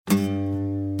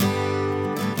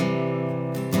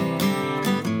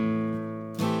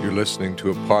You're listening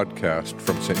to a podcast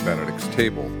from St. Benedict's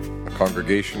Table, a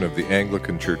congregation of the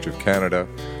Anglican Church of Canada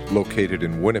located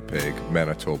in Winnipeg,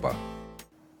 Manitoba.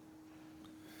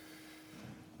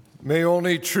 May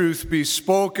only truth be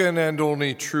spoken and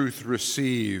only truth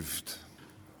received.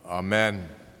 Amen.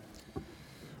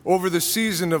 Over the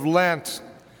season of Lent,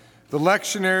 the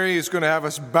lectionary is going to have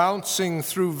us bouncing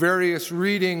through various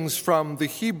readings from the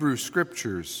Hebrew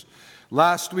Scriptures.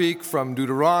 Last week from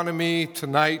Deuteronomy,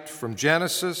 tonight from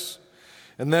Genesis,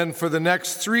 and then for the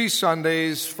next 3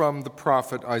 Sundays from the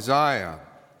prophet Isaiah.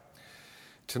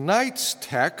 Tonight's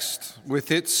text,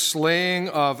 with its slaying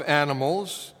of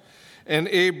animals and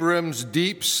Abram's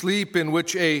deep sleep in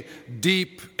which a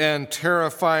deep and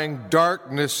terrifying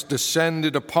darkness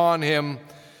descended upon him,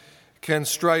 can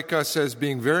strike us as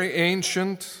being very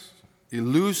ancient,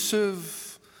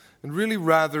 elusive, and really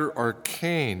rather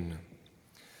arcane.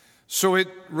 So it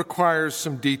requires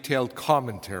some detailed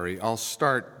commentary. I'll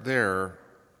start there.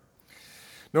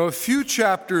 Now, a few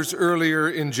chapters earlier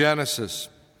in Genesis,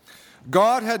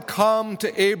 God had come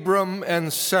to Abram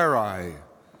and Sarai.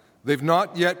 They've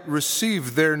not yet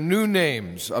received their new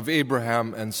names of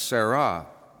Abraham and Sarah.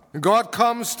 And God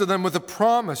comes to them with a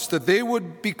promise that they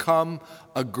would become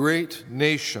a great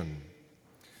nation.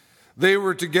 They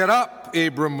were to get up,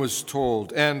 Abram was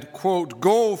told, and, quote,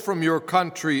 go from your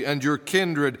country and your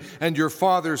kindred and your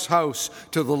father's house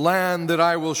to the land that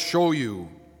I will show you.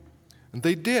 And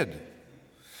they did.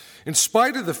 In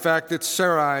spite of the fact that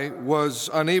Sarai was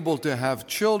unable to have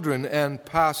children and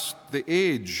past the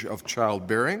age of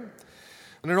childbearing,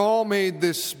 and it all made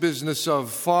this business of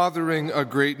fathering a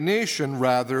great nation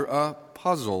rather a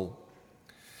puzzle.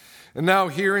 And now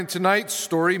here in tonight's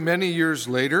story, many years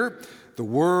later, the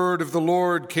word of the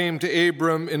Lord came to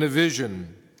Abram in a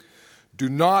vision. Do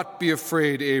not be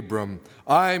afraid, Abram.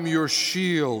 I am your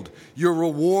shield. Your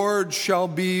reward shall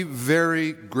be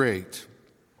very great.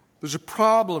 There's a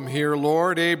problem here,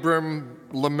 Lord. Abram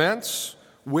laments.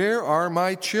 Where are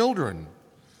my children?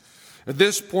 At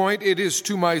this point, it is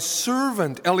to my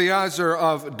servant Eliezer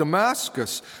of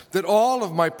Damascus that all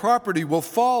of my property will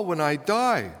fall when I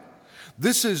die.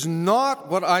 This is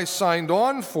not what I signed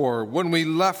on for when we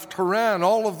left Haran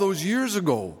all of those years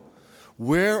ago.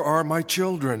 Where are my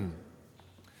children?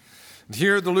 And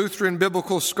here the Lutheran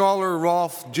biblical scholar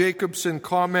Rolf Jacobson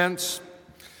comments,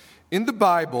 in the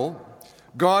Bible,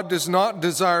 God does not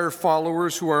desire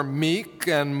followers who are meek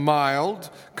and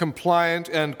mild, compliant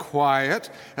and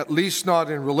quiet, at least not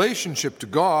in relationship to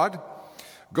God.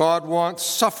 God wants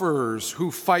sufferers who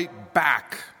fight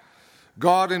back.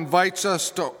 God invites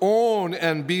us to own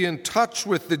and be in touch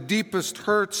with the deepest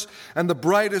hurts and the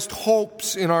brightest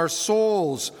hopes in our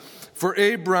souls. For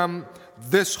Abram,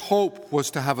 this hope was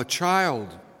to have a child.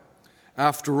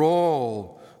 After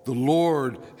all, the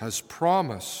Lord has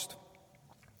promised.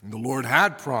 And the Lord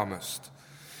had promised.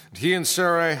 He and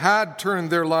Sarai had turned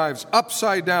their lives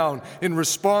upside down in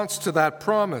response to that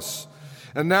promise.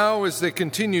 And now, as they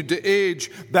continued to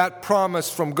age, that promise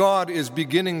from God is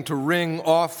beginning to ring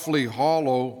awfully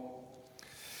hollow.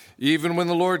 Even when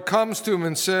the Lord comes to him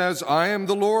and says, I am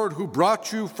the Lord who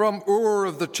brought you from Ur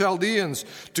of the Chaldeans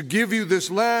to give you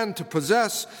this land to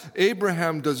possess,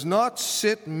 Abraham does not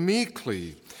sit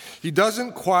meekly. He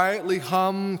doesn't quietly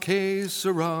hum, Que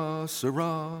sera,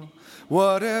 sera,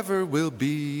 whatever will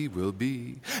be, will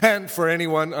be. And for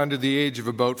anyone under the age of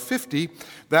about 50,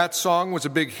 that song was a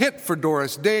big hit for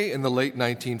Doris Day in the late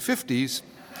 1950s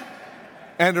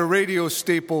and a radio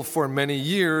staple for many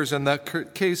years, and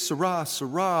that Que sera,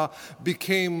 sera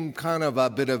became kind of a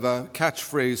bit of a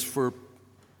catchphrase for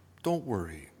don't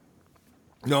worry.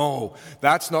 No,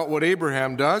 that's not what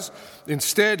Abraham does.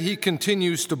 Instead, he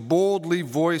continues to boldly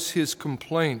voice his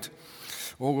complaint.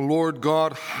 Oh, Lord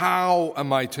God, how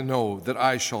am I to know that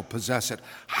I shall possess it?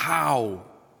 How?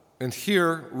 And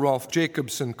here, Rolf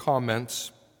Jacobson comments,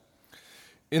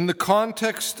 in the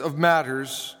context of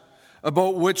matters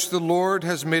about which the Lord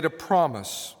has made a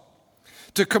promise,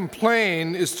 to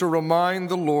complain is to remind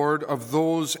the Lord of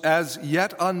those as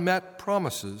yet unmet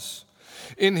promises.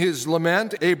 In his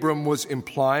lament, Abram was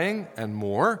implying, and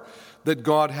more, that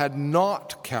God had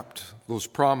not kept those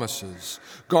promises.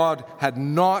 God had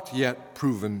not yet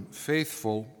proven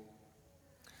faithful.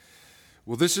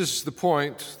 Well, this is the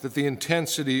point that the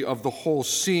intensity of the whole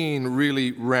scene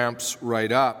really ramps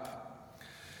right up.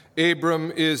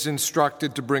 Abram is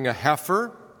instructed to bring a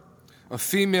heifer, a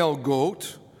female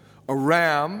goat, a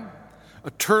ram,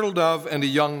 a turtle dove, and a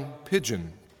young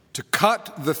pigeon, to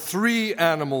cut the 3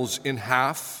 animals in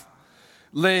half,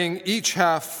 laying each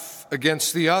half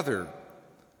against the other.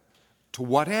 To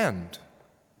what end?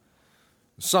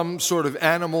 Some sort of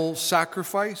animal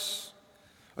sacrifice?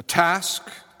 A task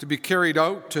to be carried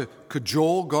out to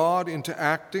cajole God into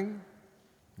acting?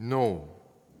 No.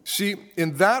 See,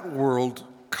 in that world,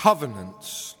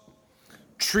 covenants,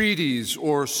 treaties,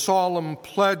 or solemn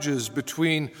pledges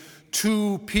between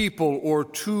two people or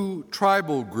two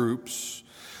tribal groups,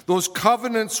 those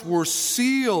covenants were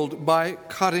sealed by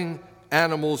cutting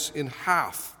animals in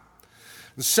half,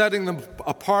 setting them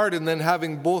apart, and then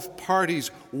having both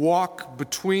parties walk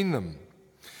between them.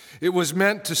 It was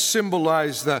meant to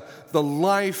symbolize the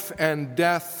life and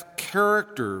death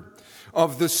character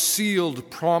of the sealed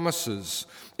promises,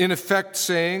 in effect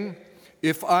saying,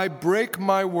 if I break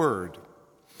my word,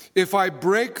 if I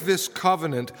break this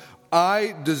covenant,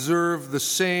 I deserve the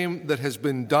same that has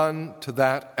been done to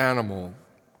that animal.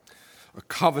 A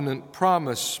covenant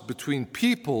promise between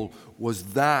people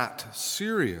was that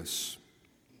serious.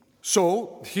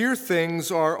 So here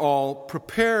things are all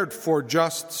prepared for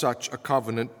just such a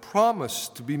covenant promise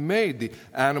to be made. The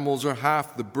animals are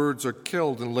halved, the birds are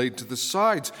killed and laid to the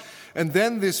sides. And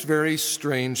then this very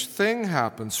strange thing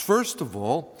happens. First of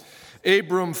all,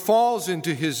 Abram falls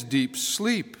into his deep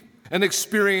sleep and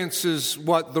experiences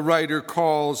what the writer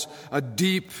calls a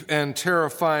deep and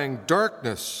terrifying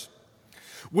darkness,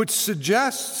 which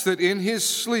suggests that in his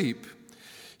sleep,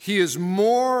 he is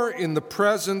more in the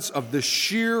presence of the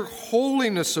sheer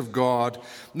holiness of God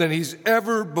than he's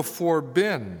ever before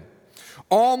been,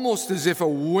 almost as if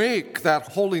awake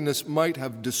that holiness might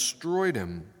have destroyed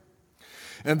him.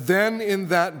 And then in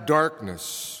that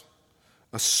darkness,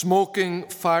 a smoking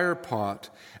firepot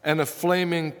and a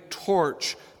flaming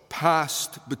torch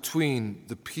passed between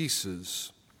the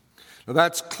pieces. Now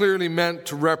that's clearly meant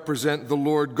to represent the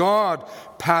Lord God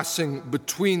passing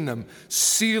between them,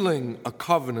 sealing a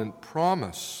covenant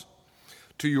promise.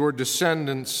 To your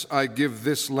descendants I give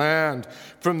this land,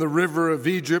 from the river of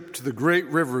Egypt to the great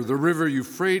river, the river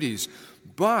Euphrates.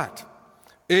 But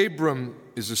Abram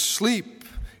is asleep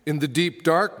in the deep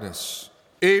darkness.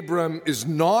 Abram is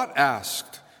not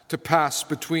asked to pass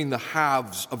between the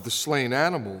halves of the slain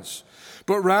animals,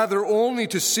 but rather only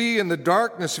to see in the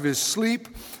darkness of his sleep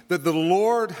that the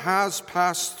Lord has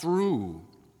passed through.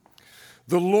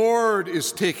 The Lord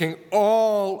is taking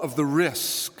all of the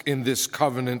risk in this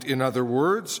covenant, in other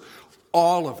words,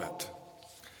 all of it.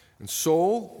 And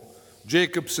so,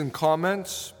 Jacobson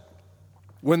comments,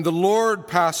 when the Lord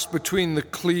passed between the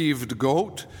cleaved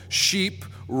goat, sheep,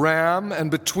 ram,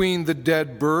 and between the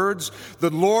dead birds, the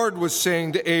Lord was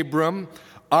saying to Abram,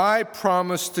 I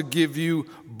promise to give you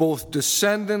both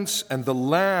descendants and the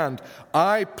land.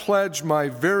 I pledge my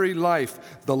very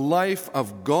life, the life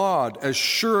of God, as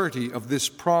surety of this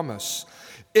promise.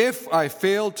 If I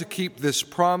fail to keep this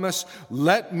promise,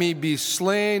 let me be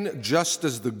slain just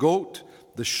as the goat,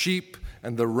 the sheep,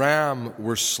 and the ram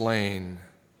were slain.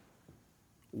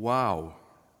 Wow.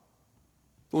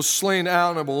 Those slain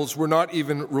animals were not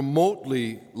even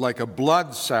remotely like a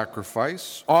blood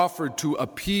sacrifice offered to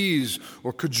appease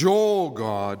or cajole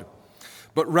God,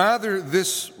 but rather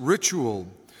this ritual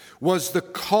was the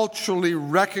culturally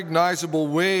recognizable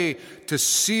way to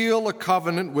seal a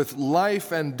covenant with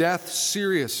life and death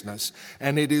seriousness,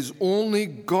 and it is only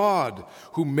God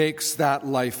who makes that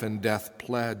life and death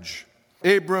pledge.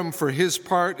 Abram, for his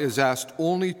part, is asked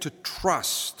only to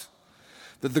trust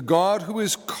that the God who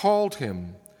has called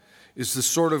him is the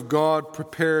sort of God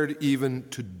prepared even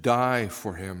to die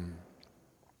for him.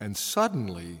 And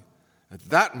suddenly, at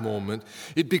that moment,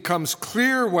 it becomes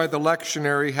clear why the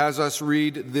lectionary has us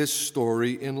read this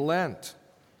story in Lent,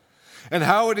 and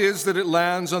how it is that it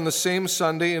lands on the same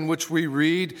Sunday in which we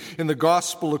read in the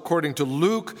Gospel according to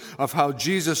Luke of how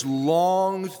Jesus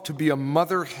longed to be a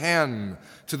mother hen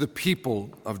to the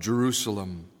people of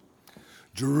Jerusalem.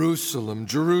 Jerusalem,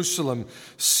 Jerusalem,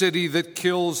 city that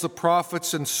kills the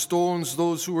prophets and stones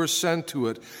those who are sent to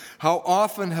it. How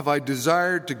often have I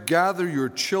desired to gather your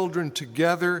children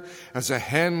together as a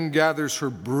hen gathers her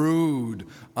brood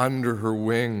under her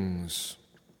wings.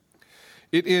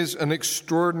 It is an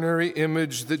extraordinary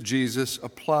image that Jesus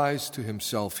applies to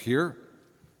himself here,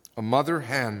 a mother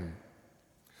hen.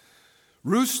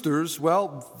 Roosters,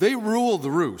 well, they rule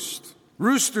the roost.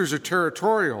 Roosters are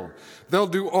territorial. They'll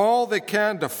do all they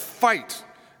can to fight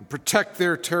and protect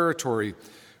their territory.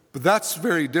 But that's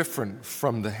very different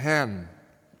from the hen.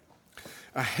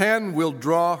 A hen will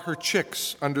draw her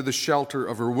chicks under the shelter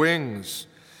of her wings,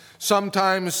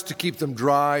 sometimes to keep them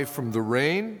dry from the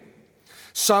rain,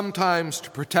 sometimes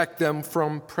to protect them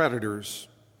from predators.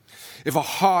 If a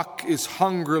hawk is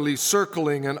hungrily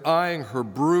circling and eyeing her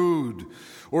brood,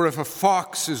 or if a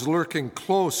fox is lurking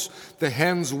close, the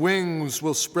hen's wings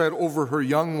will spread over her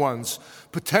young ones,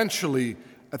 potentially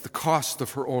at the cost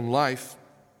of her own life.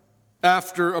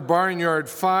 After a barnyard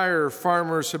fire,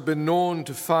 farmers have been known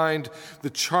to find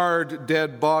the charred,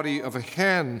 dead body of a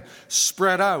hen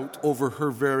spread out over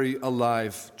her very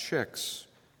alive chicks.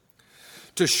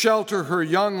 To shelter her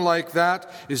young like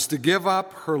that is to give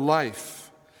up her life.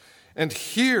 And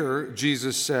here,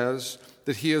 Jesus says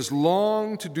that he has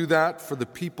longed to do that for the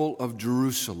people of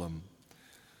Jerusalem,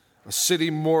 a city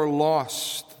more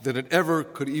lost than it ever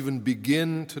could even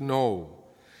begin to know.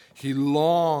 He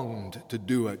longed to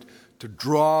do it, to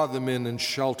draw them in and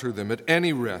shelter them at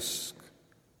any risk,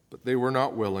 but they were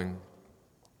not willing.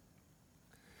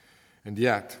 And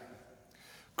yet,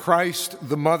 Christ,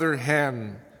 the mother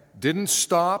hen, didn't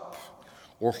stop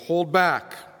or hold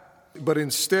back, but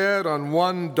instead, on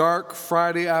one dark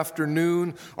Friday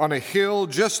afternoon, on a hill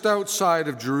just outside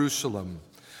of Jerusalem,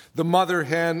 the mother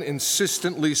hen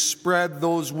insistently spread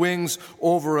those wings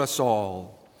over us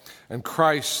all. And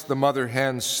Christ, the mother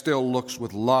hen, still looks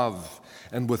with love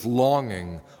and with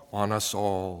longing on us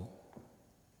all.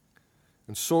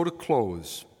 And so to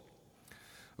close,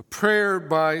 a prayer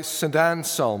by St.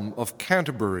 Anselm of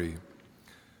Canterbury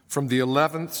from the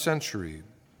 11th century.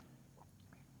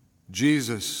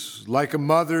 Jesus, like a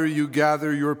mother, you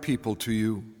gather your people to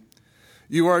you.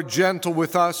 You are gentle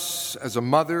with us as a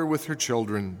mother with her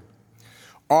children.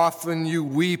 Often you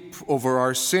weep over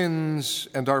our sins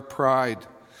and our pride.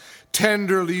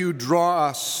 Tenderly you draw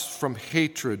us from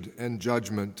hatred and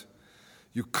judgment.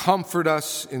 You comfort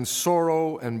us in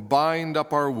sorrow and bind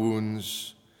up our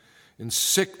wounds. In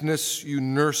sickness you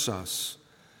nurse us,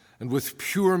 and with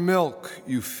pure milk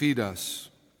you feed us.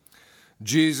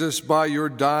 Jesus, by your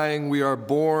dying we are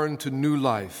born to new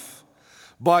life.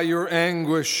 By your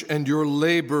anguish and your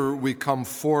labor we come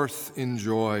forth in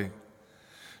joy.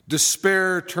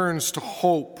 Despair turns to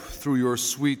hope through your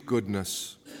sweet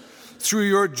goodness. Through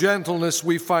your gentleness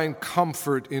we find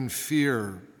comfort in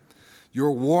fear.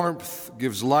 Your warmth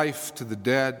gives life to the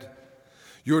dead.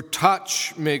 Your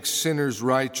touch makes sinners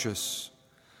righteous.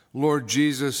 Lord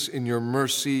Jesus, in your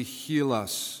mercy, heal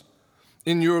us.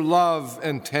 In your love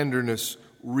and tenderness,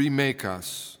 remake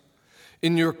us.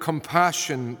 In your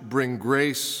compassion, bring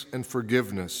grace and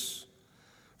forgiveness.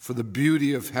 For the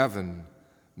beauty of heaven,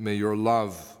 may your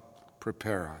love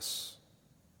prepare us.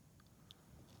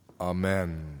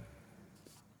 Amen.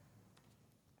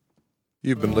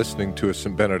 You've been listening to a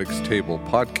St. Benedict's Table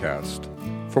podcast.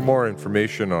 For more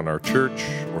information on our church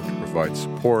or to provide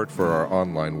support for our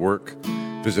online work,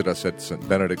 visit us at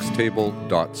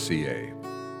stbenedictstable.ca.